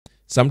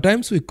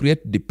Sometimes we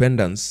create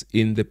dependence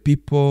in the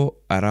people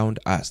around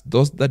us,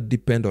 those that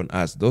depend on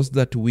us, those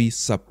that we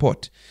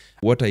support,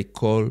 what I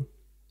call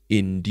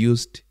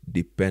induced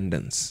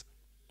dependence.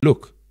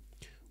 Look,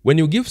 when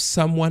you give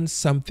someone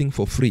something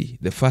for free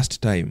the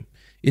first time,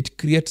 it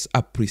creates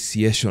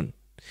appreciation.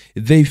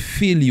 They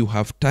feel you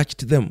have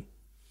touched them.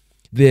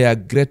 They are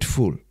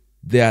grateful.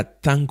 They are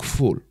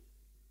thankful.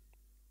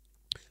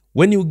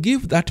 When you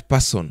give that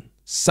person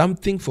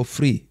something for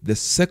free the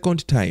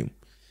second time,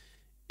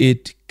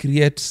 it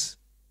creates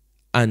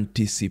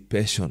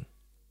anticipation.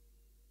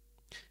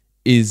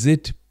 Is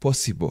it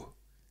possible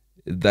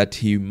that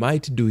he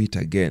might do it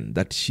again,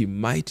 that she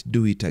might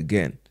do it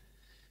again?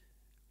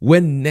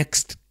 When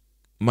next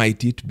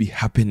might it be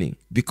happening?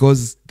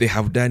 Because they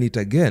have done it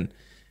again.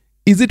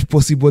 Is it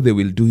possible they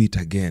will do it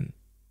again?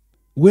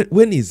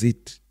 When is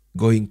it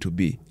going to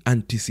be?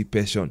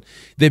 Anticipation.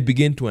 They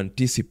begin to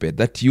anticipate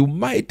that you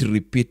might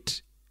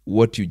repeat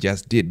what you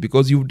just did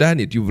because you've done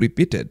it, you've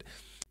repeated.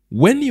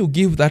 When you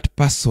give that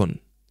person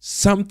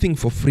something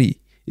for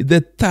free,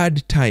 the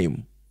third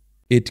time,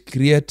 it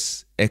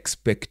creates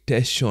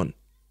expectation.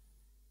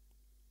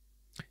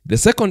 The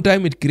second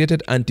time, it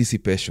created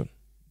anticipation.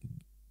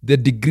 The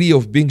degree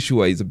of being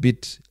sure is a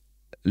bit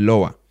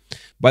lower.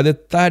 But the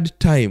third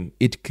time,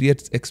 it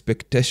creates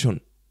expectation.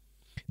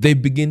 They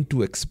begin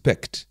to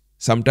expect.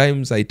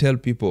 Sometimes I tell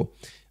people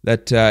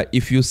that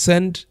if you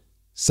send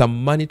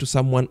some money to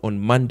someone on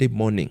Monday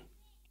morning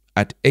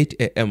at 8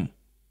 a.m.,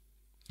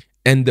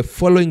 and the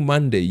following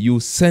Monday,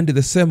 you send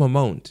the same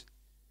amount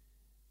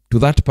to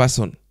that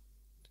person.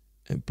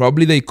 And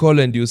probably they call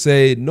and you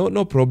say,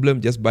 no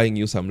problem, just buying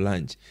you some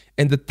lunch.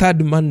 And the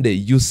third Monday,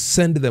 you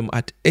send them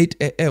at 8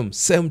 a.m.,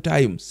 same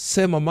time,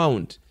 same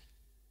amount.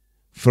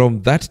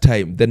 From that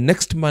time, the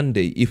next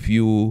Monday, if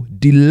you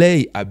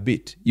delay a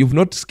bit, you've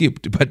not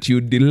skipped, but you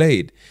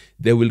delayed,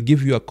 they will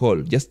give you a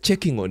call, just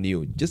checking on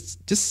you,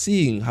 just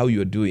seeing how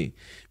you're doing,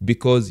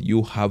 because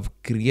you have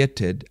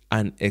created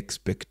an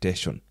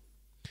expectation.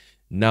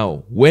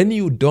 Now, when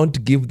you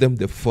don't give them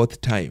the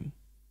fourth time,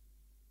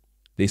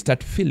 they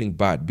start feeling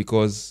bad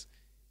because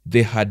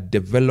they had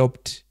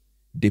developed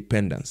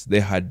dependence. They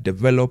had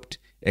developed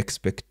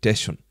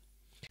expectation.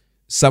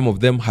 Some of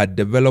them had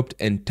developed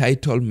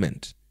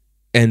entitlement,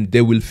 and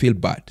they will feel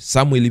bad.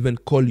 Some will even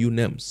call you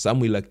names.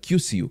 Some will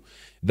accuse you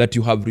that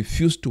you have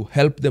refused to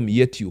help them,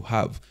 yet you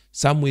have.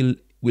 Some will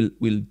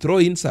throw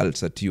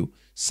insults at you.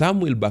 Some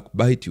will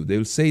backbite you. They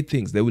will say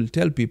things. They will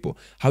tell people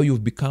how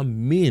you've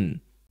become mean.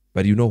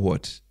 But you know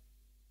what?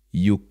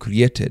 You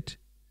created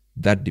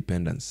that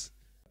dependence.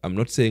 I'm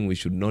not saying we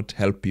should not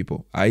help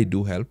people. I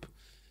do help.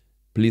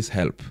 Please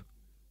help.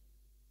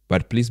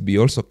 But please be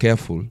also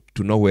careful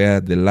to know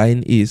where the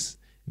line is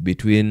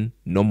between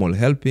normal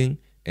helping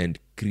and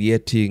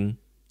creating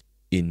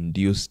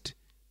induced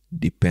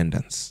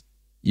dependence.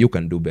 You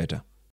can do better.